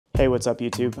Hey, what's up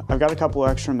YouTube? I've got a couple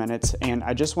extra minutes and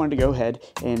I just wanted to go ahead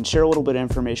and share a little bit of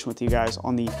information with you guys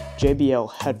on the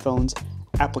JBL headphones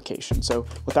application. So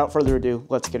without further ado,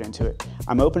 let's get into it.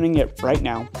 I'm opening it right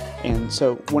now, and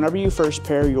so whenever you first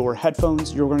pair your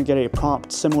headphones, you're going to get a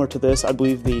prompt similar to this. I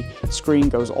believe the screen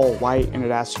goes all white and it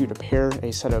asks you to pair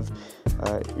a set of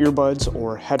earbuds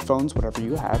or headphones, whatever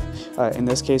you have. In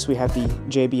this case, we have the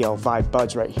JBL Vibe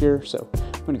Buds right here, so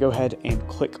I'm going to go ahead and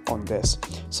click on this.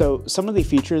 So some of the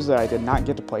features that I did not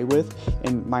get to play with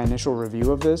in my initial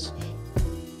review of this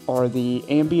are the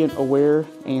Ambient Aware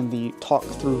and the talk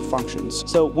through functions.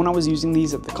 So when I was using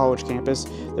these at the college campus,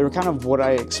 they were kind of what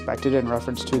I expected in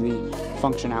reference to the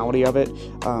functionality of it.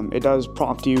 It does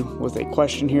prompt you with a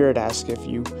question here. It asks if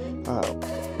you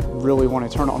really want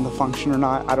to turn on the function or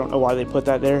not. I don't know why they put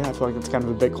that there. I feel like it's kind of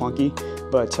a bit clunky.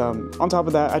 But on top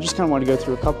of that, I just kind of want to go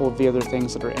through a couple of the other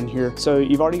things that are in here. So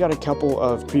you've already got a couple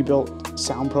of pre-built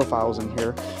sound profiles in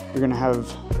here. You're going to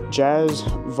have jazz,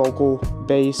 vocal,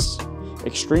 bass,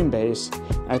 extreme bass,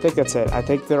 and I think that's it. I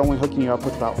think they're only hooking you up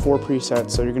with about 4 presets,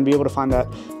 so you're going to be able to find that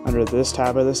under this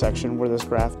tab of the section where this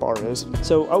graph bar is.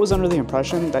 So I was under the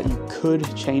impression that you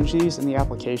could change these in the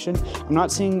application. I'm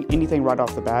not seeing anything right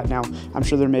off the bat. Now, I'm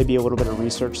sure there may be a little bit of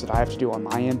research that I have to do on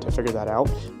my end to figure that out,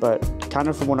 but kind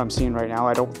of from what I'm seeing right now,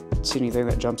 I don't see anything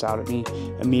that jumps out at me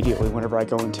immediately whenever I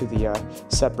go into the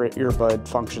separate earbud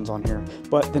functions on here.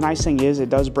 But the nice thing is it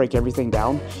does break everything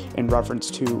down in reference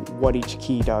to what each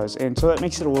key does, and so that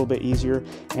makes it a little bit easier,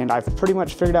 and I've pretty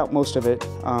much figured out most of it.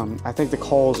 I think the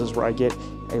calls is where I get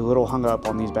a little hung up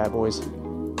on these bad boys.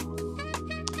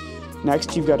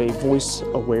 Next, you've got a voice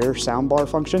aware soundbar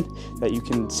function that you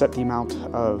can set the amount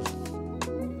of,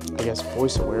 I guess,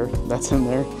 voice aware that's in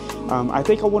there. I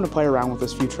think I want to play around with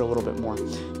this feature a little bit more,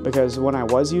 because when I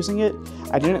was using it,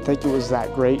 I didn't think it was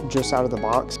that great just out of the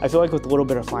box. I feel like with a little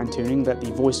bit of fine tuning that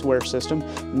the voice aware system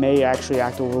may actually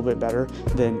act a little bit better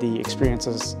than the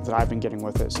experiences that I've been getting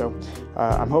with it. So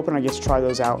I'm hoping I get to try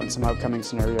those out in some upcoming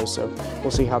scenarios, so we'll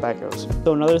see how that goes.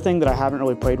 So another thing that I haven't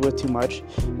really played with too much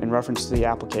in reference to the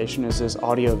application is this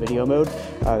audio video mode.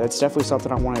 That's definitely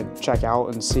something I want to check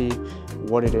out and see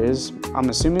what it is. I'm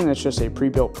assuming that's just a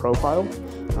pre-built profile.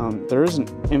 There is an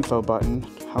info button,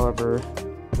 however,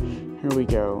 here we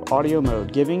go. Audio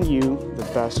mode, giving you the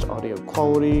best audio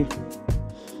quality.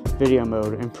 Video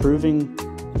mode, improving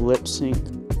lip sync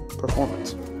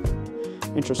performance.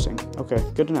 Interesting. Okay,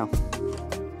 good to know.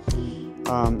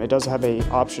 It does have an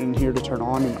option here to turn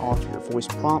on and off your voice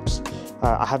prompts.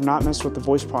 I have not messed with the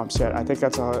voice prompts yet. I think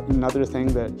that's another thing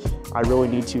that I really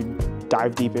need to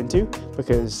dive deep into,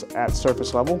 because at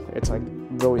surface level, it's like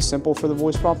really simple for the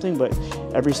voice prompting, but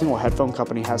every single headphone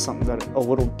company has something that a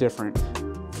little different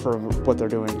from what they're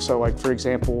doing. So like, for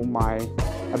example, I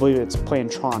believe it's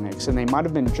Plantronics, and they might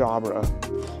have been Jabra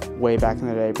way back in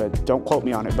the day, but don't quote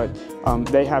me on it, but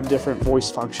they have different voice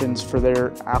functions for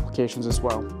their applications as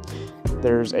well.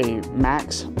 There's a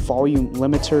max volume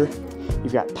limiter,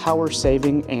 you've got power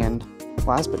saving, and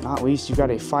last but not least, you've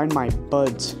got a Find My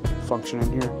Buds function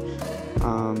in here.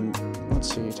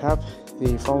 Let's see, tap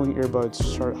the following earbuds to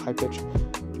start high pitch.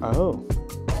 Oh,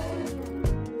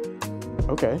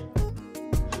 okay.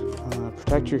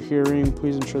 Protect your hearing.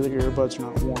 Please ensure that your earbuds are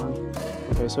not worn.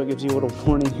 Okay, so it gives you a little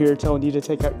warning here telling you to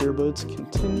take out earbuds.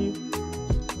 Continue.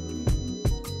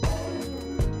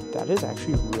 That is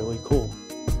actually really cool.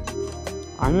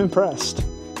 I'm impressed.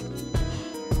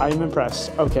 I'm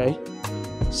impressed. Okay.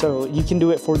 So you can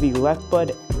do it for the left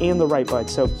bud and the right bud.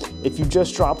 So if you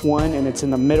just drop one and it's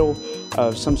in the middle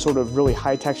of some sort of really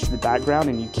high textured background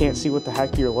and you can't see what the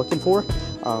heck you're looking for,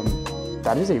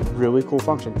 that is a really cool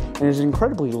function, and it's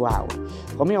incredibly loud.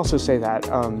 Let me also say that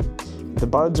the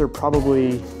buds are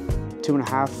probably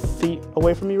 2.5 feet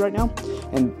away from me right now,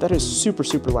 and that is super,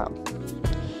 super loud.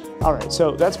 All right,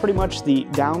 so that's pretty much the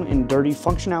down and dirty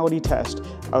functionality test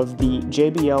of the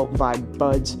JBL Vibe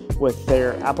Buds with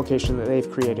their application that they've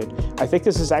created. I think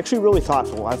this is actually really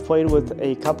thoughtful. I've played with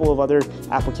a couple of other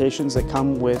applications that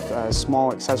come with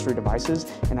small accessory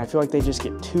devices, and I feel like they just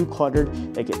get too cluttered,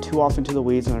 they get too off into the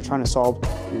weeds, and they're trying to solve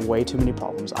way too many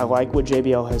problems. I like what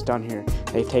JBL has done here.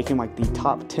 They've taken like the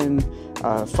top 10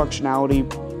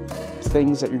 functionality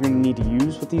things that you're gonna need to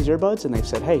use with these earbuds, and they've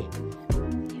said, hey,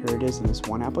 here it is in this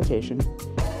one application.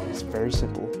 It's very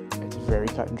simple, it's very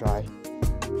cut and dry,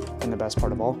 and the best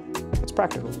part of all, it's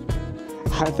practical.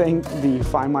 I think the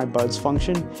Find My Buds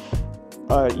function,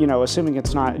 you know, assuming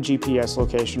it's not GPS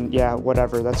location, yeah,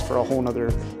 whatever, that's for a whole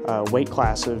nother weight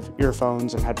class of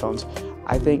earphones and headphones.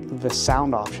 I think the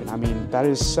sound option, I mean, that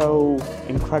is so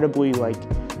incredibly, like,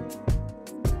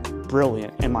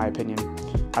 brilliant in my opinion.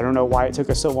 I don't know why it took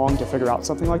us so long to figure out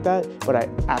something like that, but I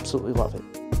absolutely love it.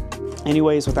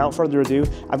 Anyways, without further ado,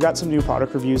 I've got some new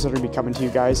product reviews that are going to be coming to you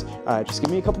guys. Just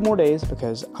give me a couple more days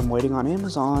because I'm waiting on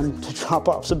Amazon to drop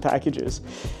off some packages.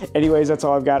 Anyways, that's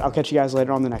all I've got. I'll catch you guys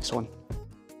later on the next one.